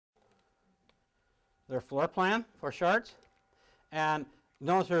their floor plan for charts. And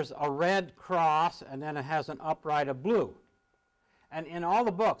notice there's a red cross, and then it has an upright of blue. And in all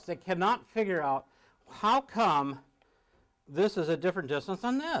the books, they cannot figure out how come this is a different distance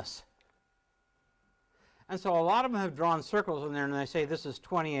than this. And so a lot of them have drawn circles in there, and they say this is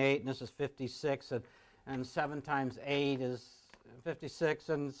 28, and this is 56, and 7 times 8 is 56,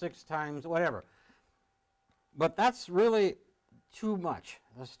 and 6 times whatever. But that's really too much.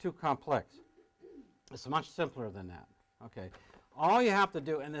 That's too complex. It's much simpler than that. Okay. All you have to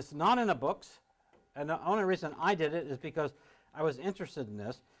do, and it's not in the books, and the only reason I did it is because I was interested in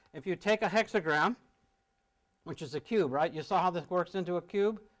this. If you take a hexagram, which is a cube, right? You saw how this works into a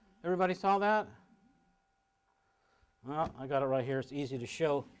cube? Everybody saw that? Well, I got it right here. It's easy to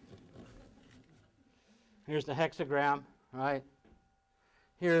show. Here's the hexagram, right?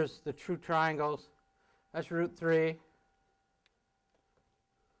 Here's the true triangles. That's root 3.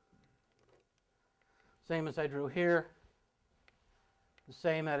 Same as I drew here. The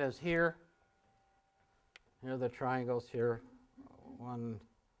same that is here. Here are the triangles here. One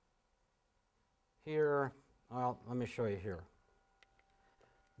here. Well, let me show you here.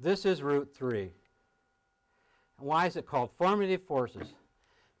 This is root 3. Why is it called formative forces?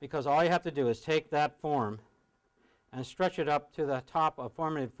 Because all you have to do is take that form and stretch it up to the top of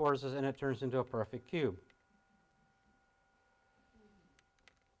formative forces, and it turns into a perfect cube.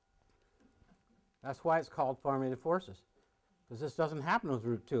 That's why it's called formative forces, because this doesn't happen with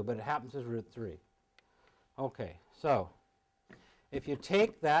root 2, but it happens with root 3. Okay, so if you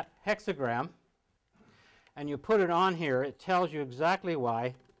take that hexagram and you put it on here, it tells you exactly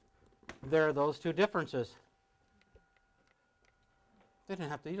why there are those two differences. You don't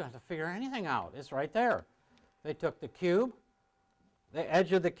have to figure anything out. It's right there. They took the cube. The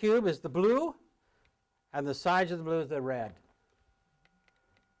edge of the cube is the blue, and the sides of the blue is the red.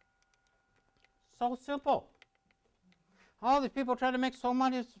 So simple. All these people try to make so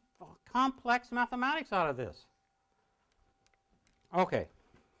much complex mathematics out of this. Okay,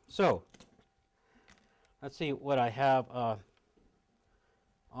 so let's see what I have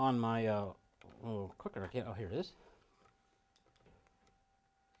on my clicker. Oh, here it is.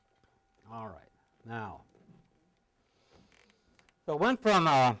 All right, now, so it went from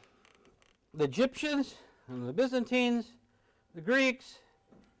the Egyptians and the Byzantines, the Greeks,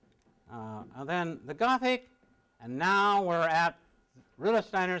 and then the Gothic, and now we're at Rudolf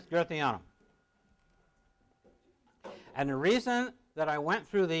Steiner's Goetheanum. And the reason that I went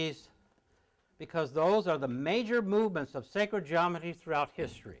through these, because those are the major movements of sacred geometry throughout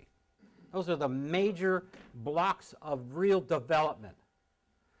history. Those are the major blocks of real development.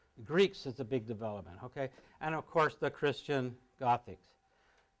 The Greeks is a big development, okay? And of course the Christian Gothics.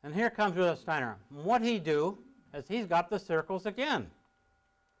 And here comes Rudolf Steiner. What he do is he's got the circles again.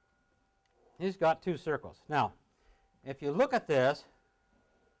 He's got 2 circles. Now, if you look at this,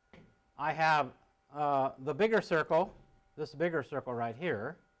 I have the bigger circle. This bigger circle right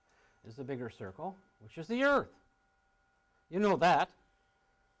here is the bigger circle, which is the Earth. You know that.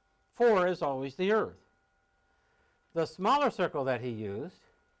 4 is always the Earth. The smaller circle that he used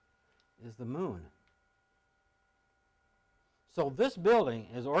is the moon. So this building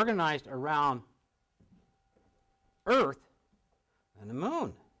is organized around Earth and the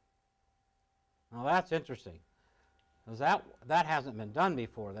moon. Now that's interesting, because that hasn't been done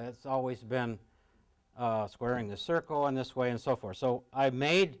before. That's always been squaring the circle in this way and so forth. So I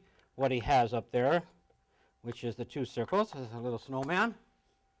made what he has up there, which is the 2 circles. There's a little snowman.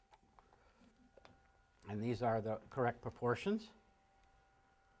 And these are the correct proportions.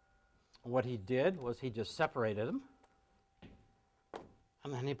 What he did was he just separated them,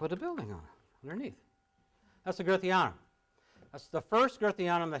 and then he put a building on it underneath. That's the Goetheanum. That's the first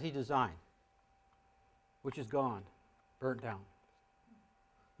Goetheanum that he designed, which is gone, burnt down.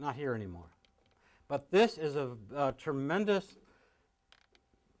 Not here anymore. But this is a tremendous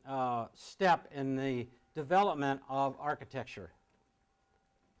step in the development of architecture.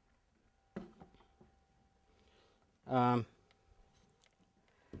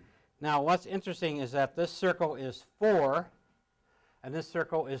 Now, what's interesting is that this circle is 4, and this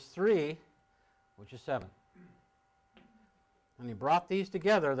circle is 3, which is 7. And he brought these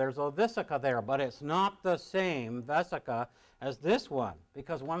together. There's a vesica there, but it's not the same vesica as this one,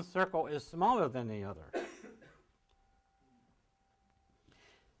 because one circle is smaller than the other.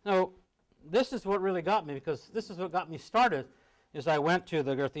 Now, this is what really got me, because this is what got me started, is I went to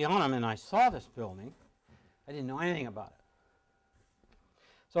the Goetheanum and I saw this building. I didn't know anything about it.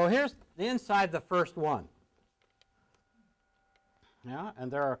 So here's the inside the first one. Yeah,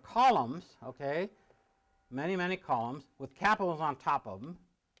 and there are columns, okay, many, many columns with capitals on top of them.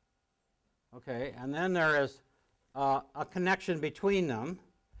 Okay, and then there is a connection between them,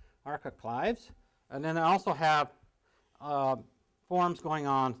 archiclives, and then I also have forms going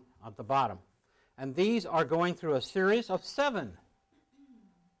on at the bottom. And these are going through a series of 7.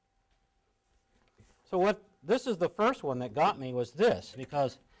 So this is the first one that got me, was this,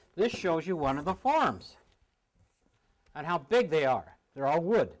 because this shows you one of the forms and how big they are. They're all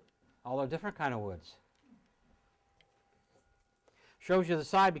wood, all the different kind of woods. Shows you the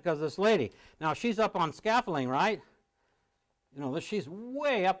side because this lady, now she's up on scaffolding, right? You know, she's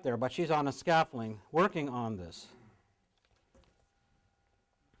way up there, but she's on a scaffolding working on this.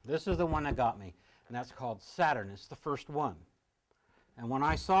 This is the one that got me, and that's called Saturn. It's the first one. And when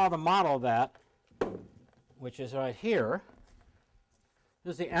I saw the model of that, which is right here,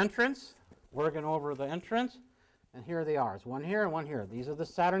 this is the entrance, working over the entrance, and here they are. It's one here and one here. These are the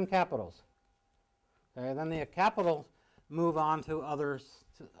Saturn capitals. Okay, then the capitals move on to others,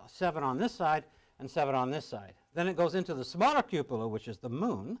 7 on this side and 7 on this side. Then it goes into the smaller cupola, which is the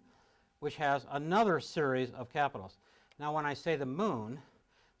moon, which has another series of capitals. Now when I say the moon,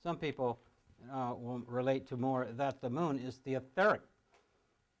 some people will relate to more that the moon is the etheric.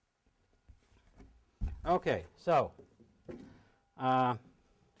 Okay, so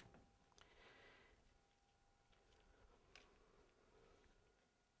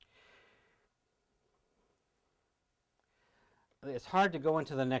it's hard to go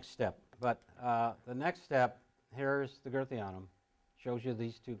into the next step, but the next step, here's the Girthianum, shows you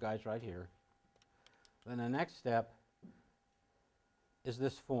these two guys right here. Then the next step is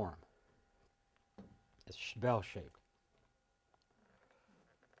this form. It's bell-shaped.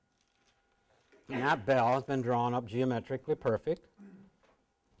 And that bell has been drawn up geometrically perfect.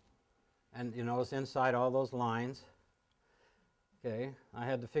 And you notice inside all those lines, okay, I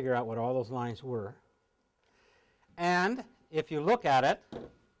had to figure out what all those lines were. And if you look at it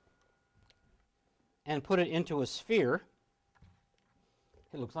and put it into a sphere,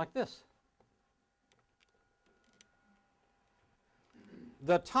 it looks like this.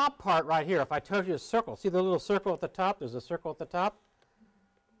 The top part right here, if I told you a circle, see the little circle at the top? There's a circle at the top.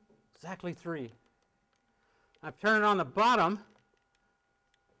 Exactly 3. I've turned it on the bottom.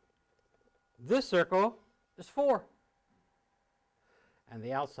 This circle is 4. And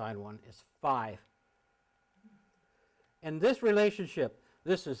the outside one is 5. In this relationship,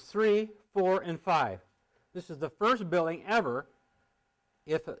 this is 3, 4, and 5. This is the first building ever,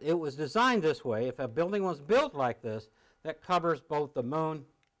 if it was designed this way, if a building was built like this, that covers both the moon,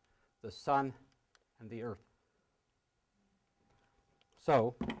 the sun, and the earth.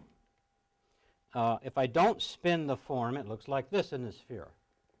 So, if I don't spin the form, it looks like this in the sphere.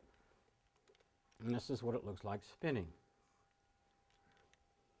 And this is what it looks like spinning.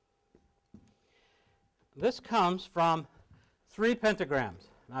 This comes from 3 pentagrams.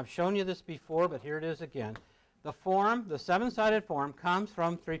 And I've shown you this before, but here it is again. The form, the 7-sided form, comes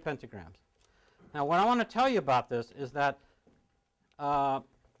from 3 pentagrams. Now, what I want to tell you about this is that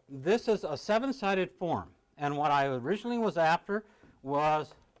this is a 7-sided form. And what I originally was after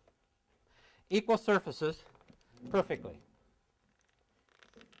was equal surfaces perfectly.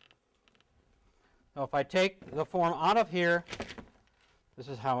 So if I take the form out of here, this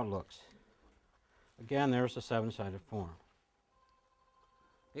is how it looks. Again, there's a 7-sided form.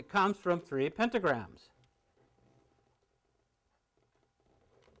 It comes from 3 pentagrams.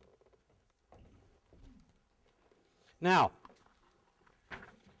 Now,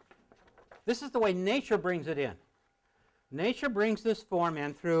 this is the way nature brings it in. Nature brings this form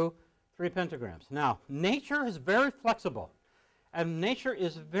in through 3 pentagrams. Now, nature is very flexible, and nature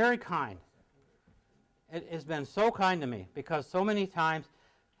is very kind. It has been so kind to me, because so many times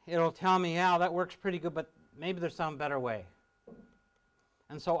it'll tell me, yeah, that works pretty good, but maybe there's some better way.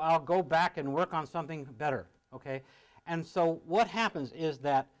 And so I'll go back and work on something better, okay? And so what happens is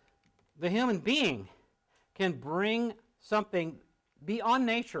that the human being can bring something beyond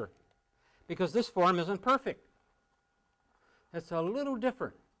nature, because this form isn't perfect. It's a little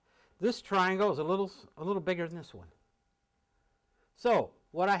different. This triangle is a little bigger than this one. So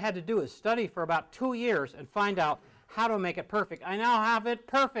what I had to do is study for about 2 years and find out how to make it perfect. I now have it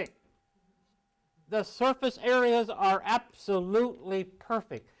perfect. The surface areas are absolutely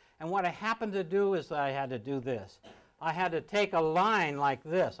perfect. And what I happened to do is I had to do this. I had to take a line like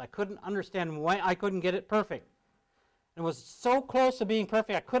this. I couldn't understand why I couldn't get it perfect. It was so close to being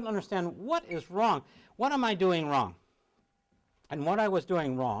perfect, I couldn't understand what is wrong. What am I doing wrong? And what I was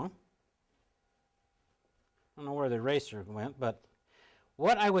doing wrong, I don't know where the eraser went, but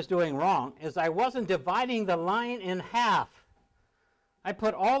what I was doing wrong is I wasn't dividing the line in half. I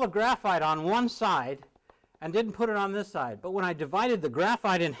put all the graphite on one side, and didn't put it on this side. But when I divided the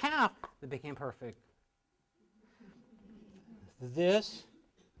graphite in half, it became perfect. This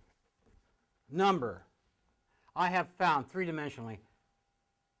number I have found three-dimensionally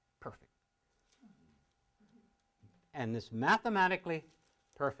perfect. And it's mathematically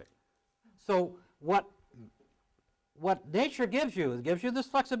perfect. So what nature gives you, it gives you this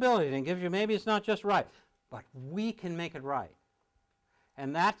flexibility, and it gives you, maybe it's not just right, but we can make it right.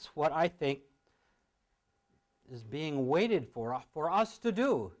 And that's what I think is being waited for us to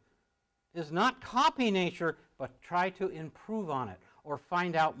do, is not copy nature, but try to improve on it or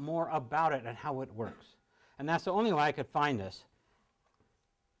find out more about it and how it works. And that's the only way I could find this,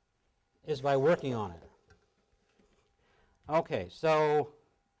 is by working on it. Okay, so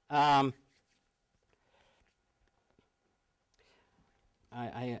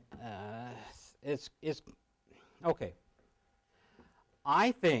it's okay.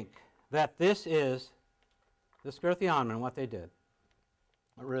 I think that this Gerthianum, what they did,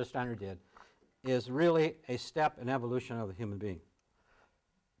 what Rudolf Steiner did, is really a step in evolution of the human being.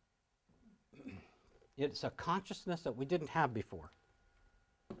 It's a consciousness that we didn't have before.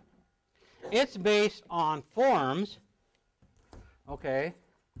 It's based on forms, okay,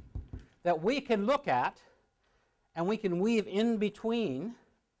 that we can look at, and we can weave in between,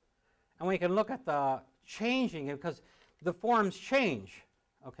 and we can look at the changing, because the forms change,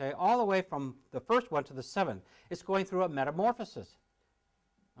 okay, all the way from the first one to the seventh. It's going through a metamorphosis,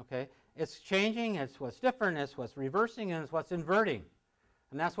 okay. It's changing, it's what's different, it's what's reversing, and it's what's inverting.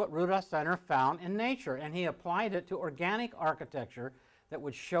 And that's what Rudolf Steiner found in nature, and he applied it to organic architecture that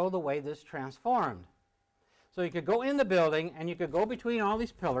would show the way this transformed. So you could go in the building, and you could go between all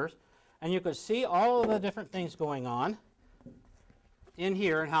these pillars, and you could see all of the different things going on in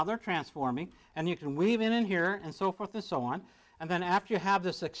here and how they're transforming, and you can weave in here and so forth and so on. And then after you have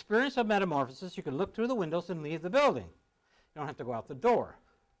this experience of metamorphosis, you can look through the windows and leave the building. You don't have to go out the door.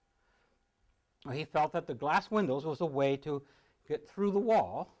 Well, he felt that the glass windows was a way to get through the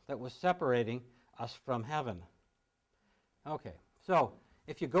wall that was separating us from heaven. Okay, so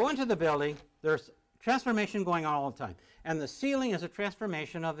if you go into the building, there's transformation going on all the time. And the ceiling is a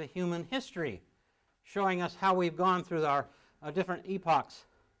transformation of the human history, showing us how we've gone through our different epochs.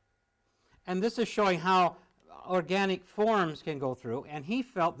 And this is showing how organic forms can go through. And he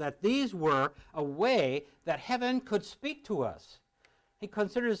felt that these were a way that heaven could speak to us. He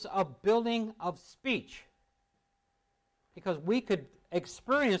considers a building of speech, because we could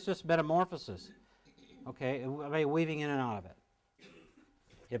experience this metamorphosis, okay, by weaving in and out of it.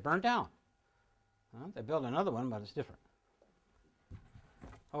 It burned down. They built another one, but it's different.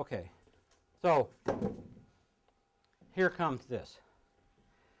 Okay, so here comes this.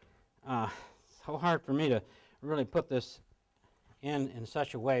 So hard for me to really put this in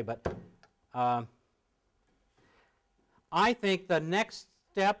such a way, but I think the next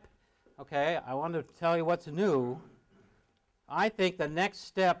step, okay, I want to tell you what's new. I think the next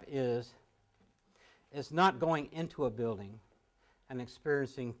step is not going into a building and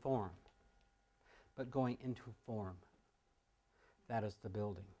experiencing form, but going into form. That is the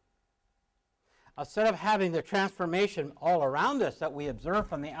building. Instead of having the transformation all around us that we observe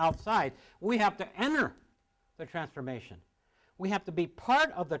from the outside, we have to enter the transformation. We have to be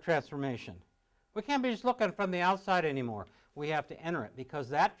part of the transformation. We can't be just looking from the outside anymore. We have to enter it, because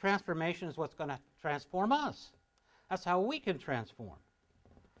that transformation is what's going to transform us. That's how we can transform.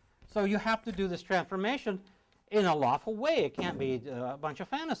 So you have to do this transformation in a lawful way. It can't be a bunch of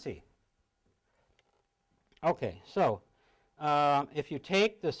fantasy. Okay, so if you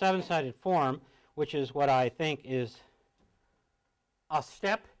take the seven-sided form, which is what I think is a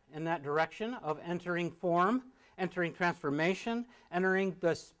step in that direction of entering form, entering transformation, entering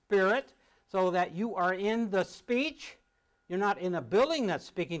the spirit, so that you are in the speech. You're not in a building that's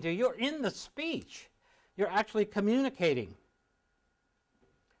speaking to you. You're in the speech. You're actually communicating.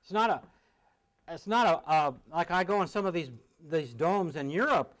 It's not like I go in some of these domes in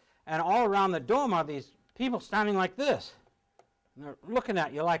Europe, and all around the dome are these people standing like this. And they're looking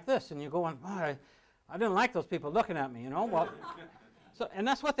at you like this, and you're going, oh, I didn't like those people looking at me, you know. Well, and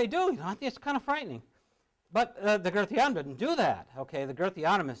that's what they do. You know, I think it's kind of frightening. But the Gerthianum didn't do that. Okay, the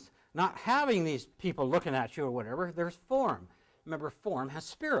Gerthianum is not having these people looking at you or whatever. There's form. Remember, form has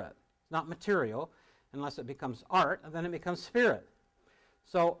spirit. It's not material, unless it becomes art, and then it becomes spirit.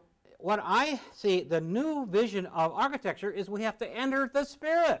 So what I see, the new vision of architecture is we have to enter the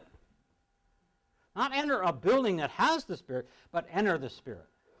spirit. Not enter a building that has the spirit, but enter the spirit.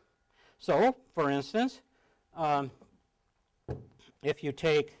 So, for instance, if you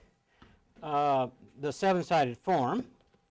take the seven-sided form,